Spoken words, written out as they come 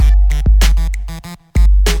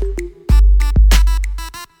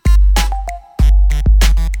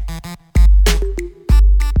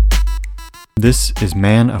This is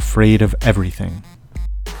Man Afraid of Everything.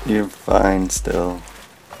 You're fine still.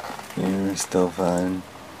 You're still fine.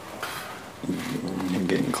 You're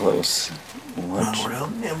getting close. Watch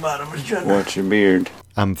your beard.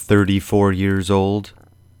 I'm 34 years old,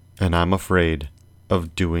 and I'm afraid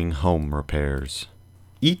of doing home repairs.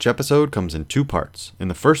 Each episode comes in 2 parts. In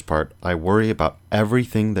the first part, I worry about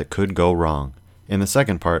everything that could go wrong. In the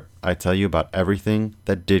second part, I tell you about everything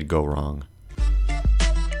that did go wrong.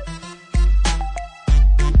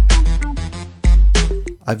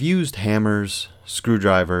 I've used hammers,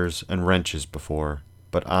 screwdrivers, and wrenches before,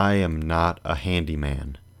 but I am not a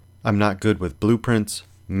handyman. I'm not good with blueprints,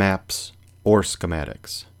 maps, or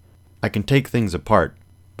schematics. I can take things apart,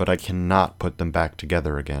 but I cannot put them back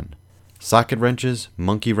together again. Socket wrenches,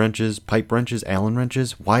 monkey wrenches, pipe wrenches, Allen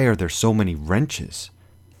wrenches, why are there so many wrenches?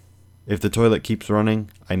 If the toilet keeps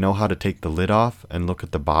running, I know how to take the lid off and look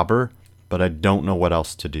at the bobber, but I don't know what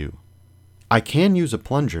else to do. I can use a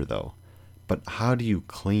plunger though, but how do you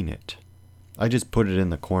clean it? I just put it in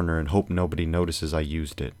the corner and hope nobody notices I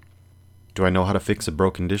used it. Do I know how to fix a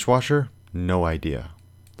broken dishwasher? No idea.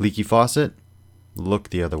 Leaky faucet? Look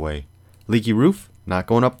the other way. Leaky roof? Not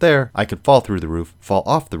going up there. I could fall through the roof, fall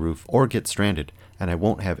off the roof, or get stranded, and I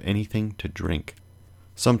won't have anything to drink.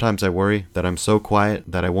 Sometimes I worry that I'm so quiet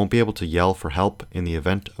that I won't be able to yell for help in the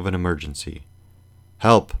event of an emergency.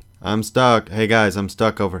 Help! I'm stuck! Hey guys, I'm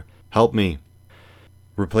stuck over. Help me!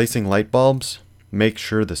 Replacing light bulbs? Make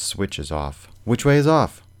sure the switch is off. Which way is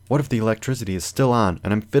off? What if the electricity is still on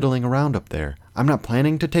and I'm fiddling around up there? I'm not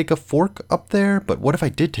planning to take a fork up there, but what if I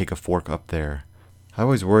did take a fork up there? I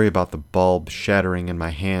always worry about the bulb shattering in my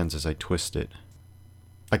hands as I twist it.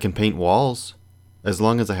 I can paint walls, as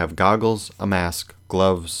long as I have goggles, a mask,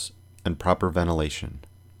 gloves, and proper ventilation.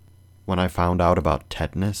 When I found out about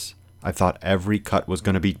tetanus, I thought every cut was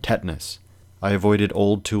going to be tetanus. I avoided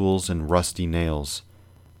old tools and rusty nails.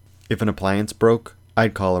 If an appliance broke,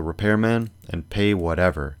 I'd call a repairman and pay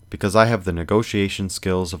whatever, because I have the negotiation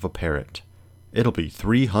skills of a parrot. It'll be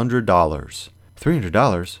 $300.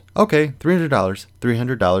 $300? Okay, $300.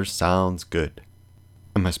 $300 sounds good.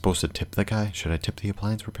 Am I supposed to tip the guy? Should I tip the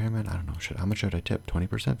appliance repairman? I don't know. How much should I tip? 20%?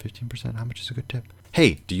 15%? How much is a good tip?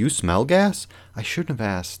 Hey, do you smell gas? I shouldn't have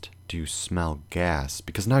asked, do you smell gas?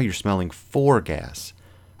 Because now you're smelling for gas.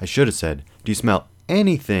 I should have said, do you smell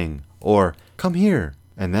anything? Or, come here.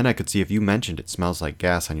 And then I could see if you mentioned it smells like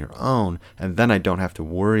gas on your own, and then I don't have to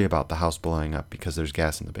worry about the house blowing up because there's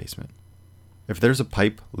gas in the basement. If there's a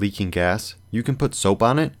pipe leaking gas, you can put soap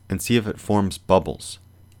on it and see if it forms bubbles.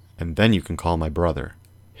 And then you can call my brother.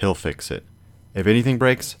 He'll fix it. If anything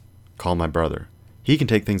breaks, call my brother. He can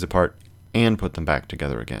take things apart and put them back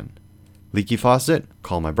together again. Leaky faucet?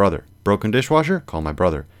 Call my brother. Broken dishwasher? Call my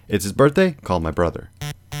brother. It's his birthday? Call my brother.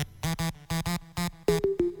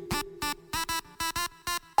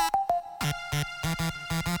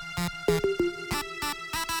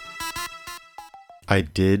 I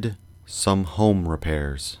did some home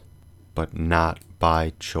repairs, but not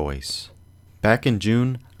by choice. Back in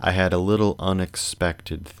June, I had a little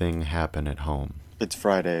unexpected thing happen at home. It's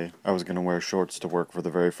Friday. I was going to wear shorts to work for the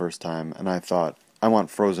very first time, and I thought, I want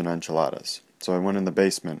frozen enchiladas. So I went in the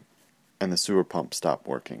basement, and the sewer pump stopped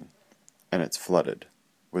working, and it's flooded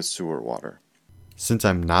with sewer water. Since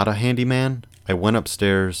I'm not a handyman, I went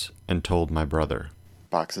upstairs and told my brother.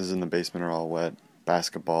 Boxes in the basement are all wet.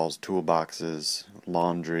 Basketballs, toolboxes,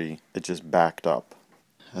 laundry, it just backed up.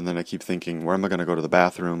 And then I keep thinking, where am I going to go to the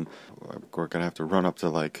bathroom? We're going to have to run up to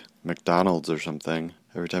like McDonald's or something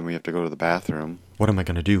every time we have to go to the bathroom. What am I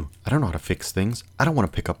going to do? I don't know how to fix things. I don't want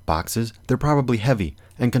to pick up boxes. They're probably heavy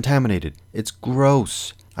and contaminated. It's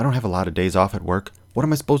gross. I don't have a lot of days off at work. What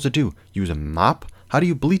am I supposed to do? Use a mop? How do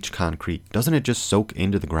you bleach concrete? Doesn't it just soak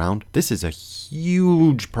into the ground? This is a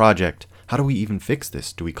huge project. How do we even fix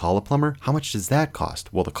this? Do we call a plumber? How much does that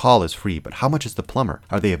cost? Well, the call is free, but how much is the plumber?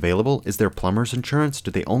 Are they available? Is there plumber's insurance?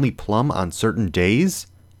 Do they only plumb on certain days?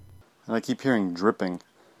 And I keep hearing dripping,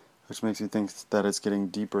 which makes me think that it's getting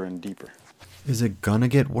deeper and deeper. Is it gonna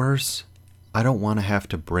get worse? I don't want to have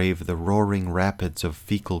to brave the roaring rapids of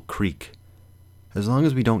Fecal Creek. As long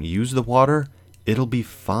as we don't use the water, it'll be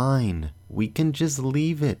fine. We can just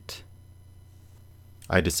leave it.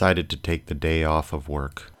 I decided to take the day off of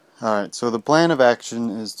work. Alright, so the plan of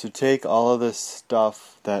action is to take all of this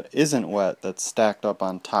stuff that isn't wet, that's stacked up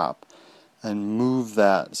on top, and move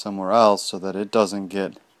that somewhere else so that it doesn't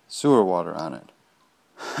get sewer water on it.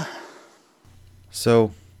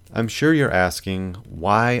 So, I'm sure you're asking,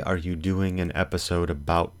 why are you doing an episode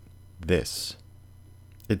about this?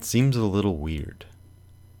 It seems a little weird.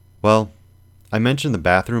 Well, I mention the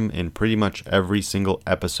bathroom in pretty much every single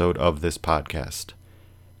episode of this podcast.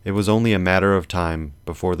 It was only a matter of time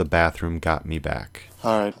before the bathroom got me back.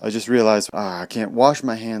 Alright, I just realized I can't wash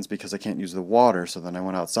my hands because I can't use the water, so then I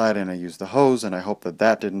went outside and I used the hose, and I hope that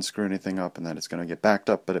that didn't screw anything up and that it's going to get backed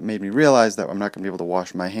up, but it made me realize that I'm not going to be able to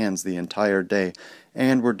wash my hands the entire day,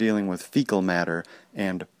 and we're dealing with fecal matter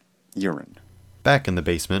and urine. Back in the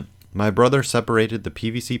basement, my brother separated the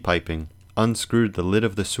PVC piping, unscrewed the lid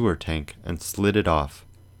of the sewer tank, and slid it off.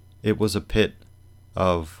 It was a pit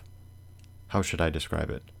of... how should I describe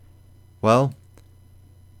it? Well,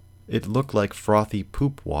 it looked like frothy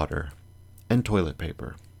poop water and toilet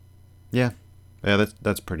paper. Yeah,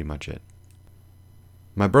 that's pretty much it.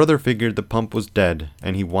 My brother figured the pump was dead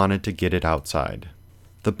and he wanted to get it outside.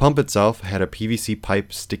 The pump itself had a PVC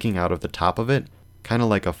pipe sticking out of the top of it, kind of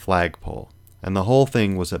like a flagpole, and the whole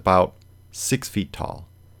thing was about 6 feet tall.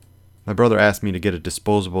 My brother asked me to get a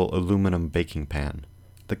disposable aluminum baking pan,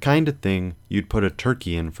 the kind of thing you'd put a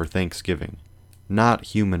turkey in for Thanksgiving, not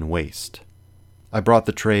human waste. I brought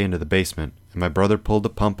the tray into the basement, and my brother pulled the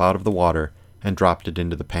pump out of the water and dropped it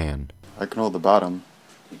into the pan. I can hold the bottom.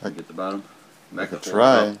 You can get the bottom? I could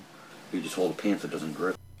try. You just hold the pan so it doesn't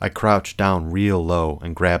drip. I crouched down real low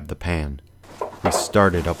and grabbed the pan. We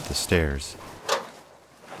started up the stairs.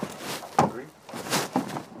 Are we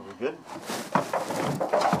good?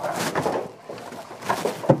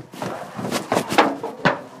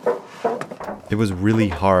 It was really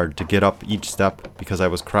hard to get up each step because I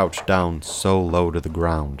was crouched down so low to the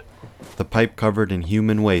ground. The pipe covered in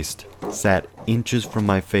human waste sat inches from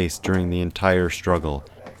my face during the entire struggle.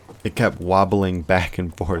 It kept wobbling back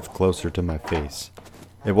and forth closer to my face.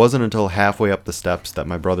 It wasn't until halfway up the steps that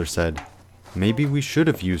my brother said, "Maybe we should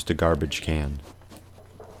have used a garbage can."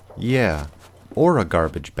 Yeah, or a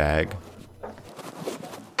garbage bag.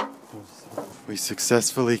 We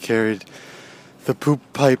successfully carried the poop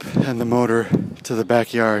pipe and the motor to the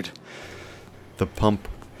backyard. The pump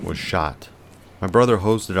was shot. My brother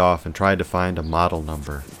hosed it off and tried to find a model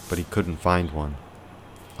number, but he couldn't find one.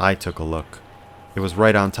 I took a look. It was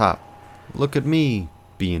right on top. Look at me,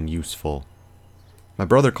 being useful. My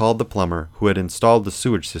brother called the plumber who had installed the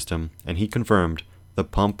sewage system, and he confirmed the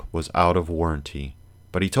pump was out of warranty.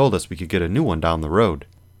 But he told us we could get a new one down the road.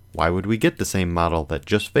 Why would we get the same model that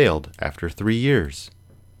just failed after 3 years?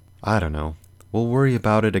 I don't know. We'll worry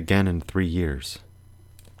about it again in 3 years.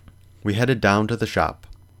 We headed down to the shop.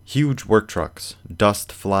 Huge work trucks,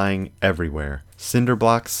 dust flying everywhere, cinder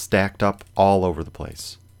blocks stacked up all over the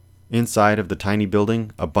place. Inside of the tiny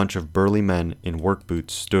building, a bunch of burly men in work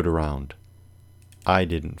boots stood around. I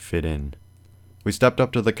didn't fit in. We stepped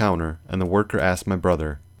up to the counter, and the worker asked my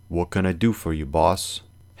brother, "What can I do for you, boss?"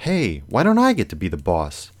 Hey, why don't I get to be the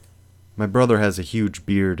boss? My brother has a huge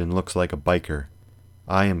beard and looks like a biker.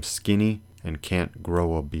 I am skinny and can't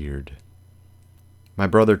grow a beard. My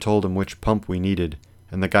brother told him which pump we needed,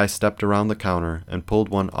 and the guy stepped around the counter and pulled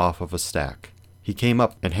one off of a stack. He came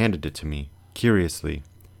up and handed it to me, curiously,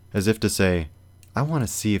 as if to say, "I want to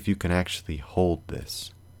see if you can actually hold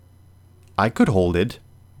this." I could hold it.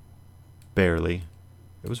 Barely.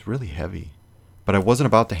 It was really heavy. But I wasn't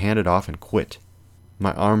about to hand it off and quit.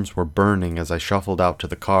 My arms were burning as I shuffled out to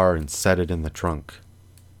the car and set it in the trunk.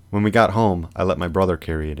 When we got home, I let my brother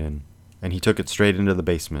carry it in, and he took it straight into the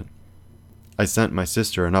basement. I sent my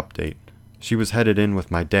sister an update. She was headed in with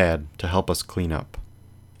my dad to help us clean up.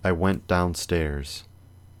 I went downstairs.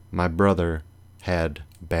 My brother had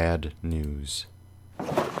bad news.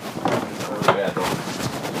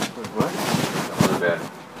 Bad.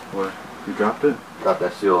 What? You dropped it? Got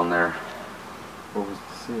that seal in there. What was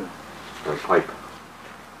the seal? The pipe.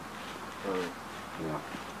 Oh. Yeah.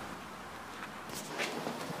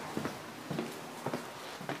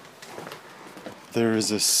 There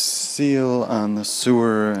is a seal on the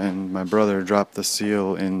sewer, and my brother dropped the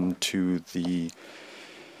seal into the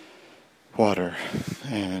water,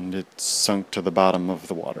 and it sunk to the bottom of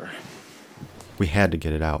the water. We had to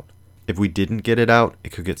get it out. If we didn't get it out,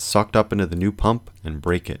 it could get sucked up into the new pump and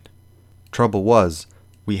break it. Trouble was,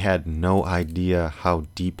 we had no idea how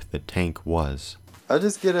deep the tank was. I'll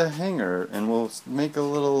just get a hanger, and we'll make a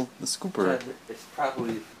little scooper. It's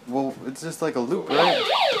probably... Well, it's just like a loop, right?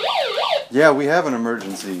 Yeah, we have an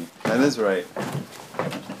emergency. That is right.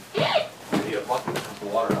 You need a bucket to pump the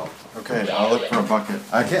water out. Okay, I'll look for a bucket.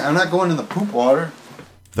 I'm not going in the poop water.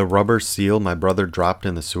 The rubber seal my brother dropped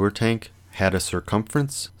in the sewer tank had a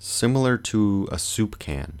circumference similar to a soup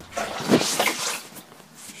can.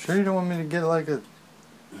 Sure you don't want me to get like a...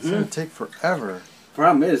 It's gonna take forever.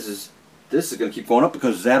 Problem is this is gonna keep going up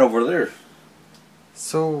because of that over there.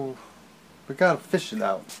 So, we gotta fish it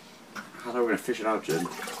out. How are we gonna fish it out, Jed?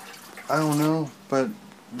 I don't know, but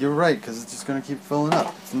You're right, because it's just going to keep filling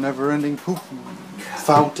up. It's a never-ending poop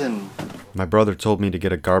fountain. My brother told me to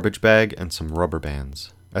get a garbage bag and some rubber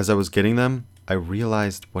bands. As I was getting them, I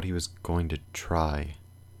realized what he was going to try.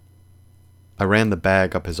 I ran the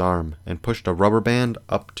bag up his arm and pushed a rubber band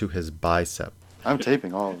up to his bicep. I'm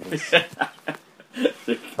taping all of this. I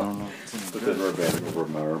don't know. Put that rubber band over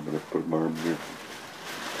my arm, but I put my arm here.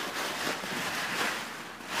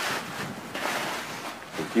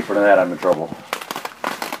 If I keep running that, I'm in trouble.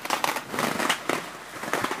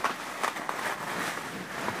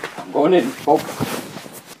 I'm going in, folks.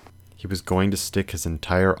 He was going to stick his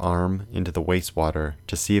entire arm into the wastewater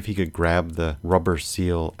to see if he could grab the rubber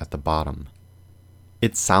seal at the bottom.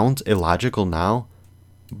 It sounds illogical now,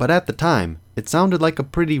 but at the time, it sounded like a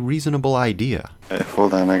pretty reasonable idea. Hey,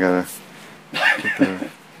 hold on, I gotta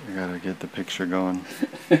get the picture going.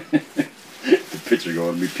 The picture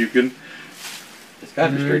going, me puking. It's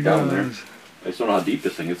gotta be straight down there. I just don't know how deep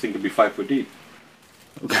this thing is. This thing could be 5 foot deep.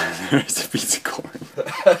 There's a piece of corn.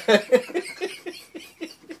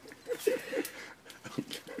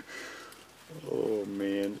 Oh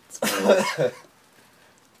man, it smells.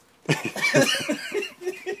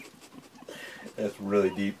 That's really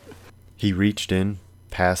deep. He reached in,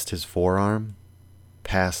 past his forearm,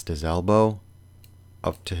 past his elbow,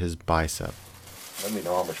 up to his bicep. Let me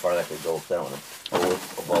know how much farther that could go down.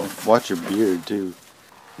 Above. Watch your beard too.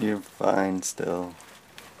 You're fine still.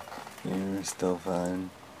 You're still fine.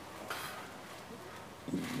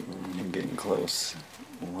 You're getting close.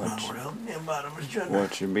 Watch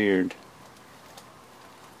your beard.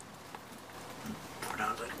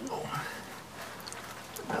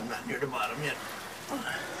 I'm not near the bottom yet.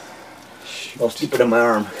 I'll keep it in my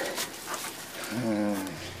arm.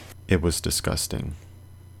 It was disgusting.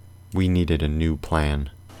 We needed a new plan.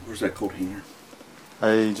 Where's that coat hanger?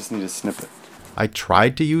 I just need to snip it. I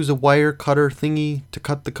tried to use a wire cutter thingy to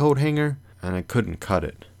cut the coat hanger, and I couldn't cut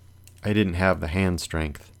it. I didn't have the hand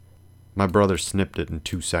strength. My brother snipped it in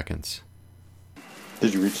 2 seconds.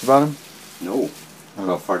 Did you reach the bottom? No. Look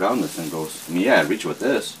how far down this thing goes. I mean, yeah, I'd reach with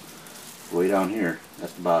this. Way down here.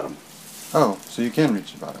 That's the bottom. Oh, so you can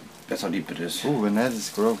reach the bottom. That's how deep it is. Ooh, and that is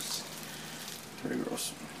gross. Very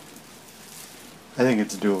gross. I think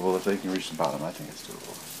it's doable if they can reach the bottom. I think it's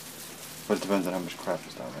doable. But it depends on how much crap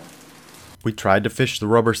is down there. We tried to fish the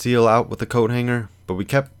rubber seal out with the coat hanger, but we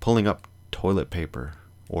kept pulling up toilet paper,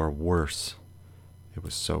 or worse. It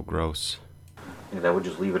was so gross. Yeah, that would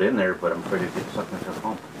just leave it in there, but I'm afraid it'd get sucked into the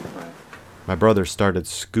pump. Right. My brother started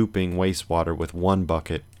scooping wastewater with one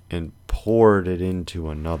bucket and poured it into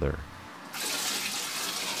another.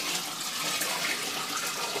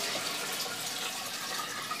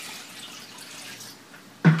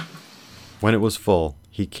 When it was full,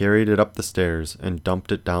 he carried it up the stairs and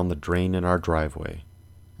dumped it down the drain in our driveway.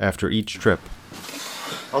 After each trip,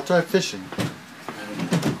 I'll try fishing.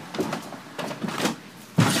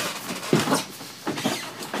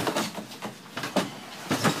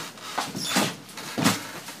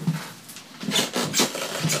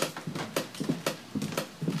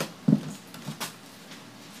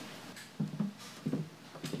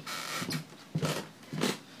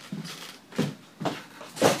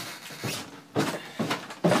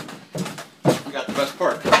 Best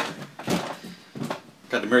part.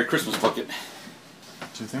 Got the Merry Christmas bucket.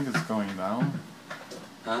 Do you think it's going down?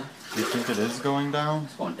 Huh? Do you think it is going down?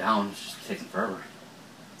 It's going down. It's just taking forever.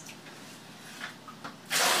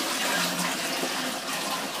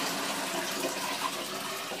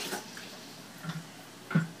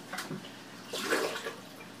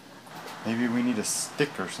 Maybe we need a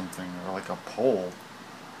stick or something, or like a pole.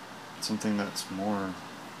 Something that's more,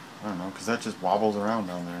 I don't know, because that just wobbles around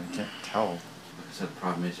down there and you can't tell. Like I said, the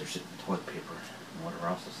problem is there's toilet paper and whatever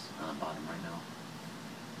else is on the bottom right now.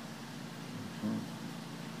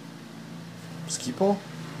 Ski pole?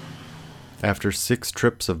 after 6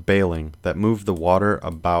 trips of bailing that moved the water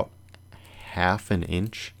about half an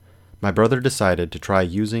inch, my brother decided to try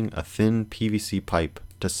using a thin PVC pipe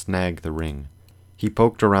to snag the ring. He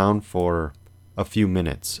poked around for a few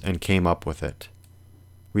minutes and came up with it.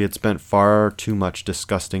 We had spent far too much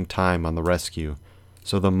disgusting time on the rescue,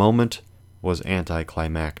 so the moment was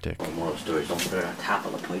anticlimactic. Moral story, don't put it on top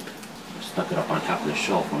of the pipe. I stuck it up on top of the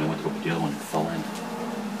shelf when we went to go put the other one, it fell in.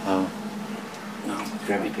 Oh. No,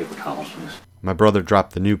 grab me paper towels, please. My brother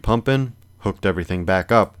dropped the new pump in, hooked everything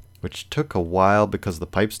back up, which took a while because the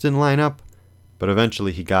pipes didn't line up, but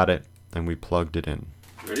eventually he got it and we plugged it in.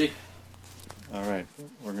 Ready? Alright,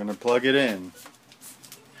 we're gonna plug it in.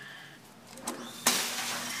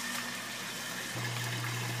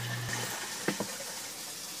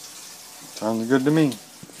 Sounds good to me.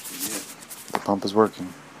 The pump is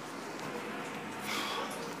working.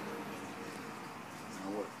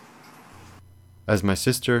 As my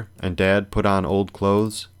sister and dad put on old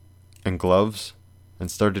clothes and gloves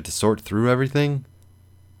and started to sort through everything,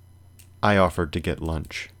 I offered to get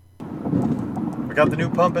lunch. We got the new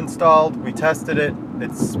pump installed, we tested it,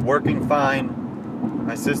 it's working fine.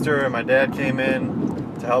 My sister and my dad came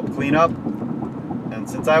in to help clean up, and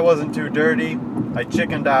since I wasn't too dirty, I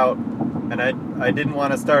chickened out, and I didn't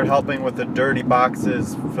want to start helping with the dirty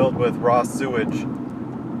boxes filled with raw sewage.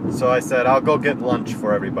 So I said, I'll go get lunch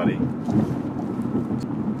for everybody.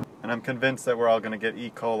 And I'm convinced that we're all going to get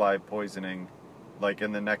E. coli poisoning, like,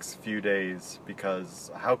 in the next few days,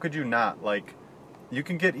 because how could you not? Like, you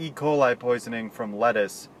can get E. coli poisoning from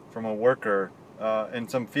lettuce from a worker in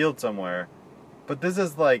some field somewhere. But this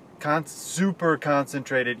is like super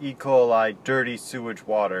concentrated E. coli, dirty sewage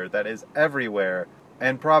water that is everywhere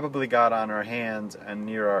and probably got on our hands and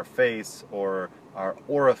near our face or our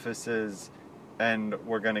orifices, and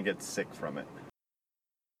we're going to get sick from it.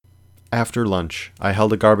 After lunch, I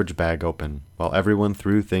held a garbage bag open while everyone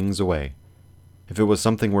threw things away. If it was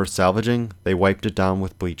something worth salvaging, they wiped it down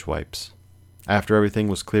with bleach wipes. After everything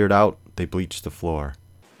was cleared out, they bleached the floor.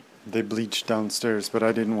 They bleached downstairs, but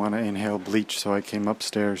I didn't want to inhale bleach, so I came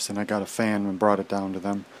upstairs and I got a fan and brought it down to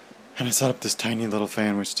them. And I set up this tiny little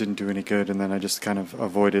fan, which didn't do any good, and then I just kind of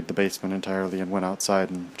avoided the basement entirely and went outside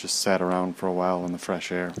and just sat around for a while in the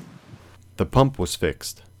fresh air. The pump was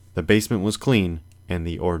fixed, the basement was clean, and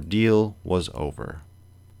the ordeal was over.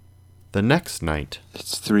 The next night...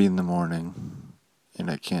 It's 3 a.m, and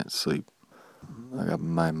I can't sleep. I got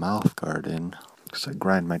my mouth guard in, because I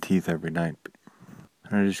grind my teeth every night.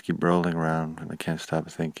 And I just keep rolling around, and I can't stop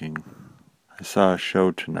thinking. I saw a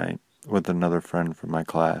show tonight with another friend from my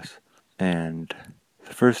class, and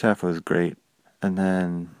the first half was great, and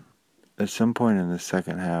then at some point in the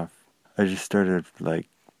second half, I just started,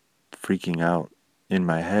 freaking out in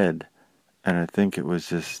my head, and I think it was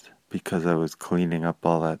just because I was cleaning up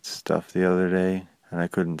all that stuff the other day, and I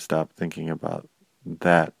couldn't stop thinking about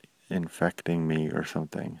that infecting me or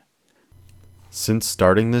something. Since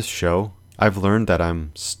starting this show, I've learned that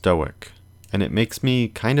I'm stoic, and it makes me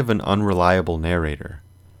kind of an unreliable narrator.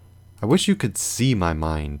 I wish you could see my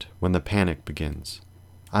mind when the panic begins.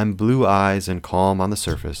 I'm blue eyes and calm on the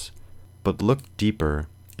surface, but look deeper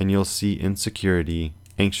and you'll see insecurity,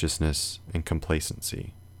 anxiousness, and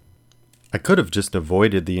complacency. I could have just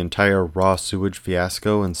avoided the entire raw sewage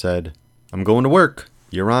fiasco and said, I'm going to work,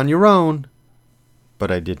 you're on your own.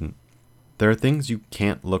 But I didn't. There are things you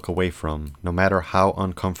can't look away from, no matter how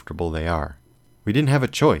uncomfortable they are. We didn't have a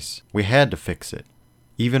choice. We had to fix it,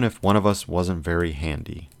 even if one of us wasn't very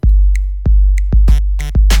handy.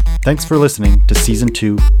 Thanks for listening to Season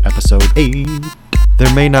 2, Episode 8.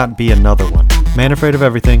 There may not be another one. Man Afraid of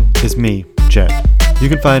Everything is me, Jed. You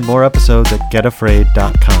can find more episodes at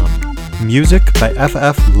getafraid.com. Music by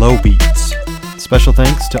FF Lowbeats. Special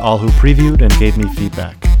thanks to all who previewed and gave me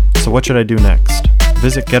feedback. So what should I do next?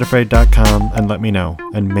 Visit getafraid.com and let me know,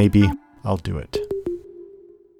 and maybe I'll do it.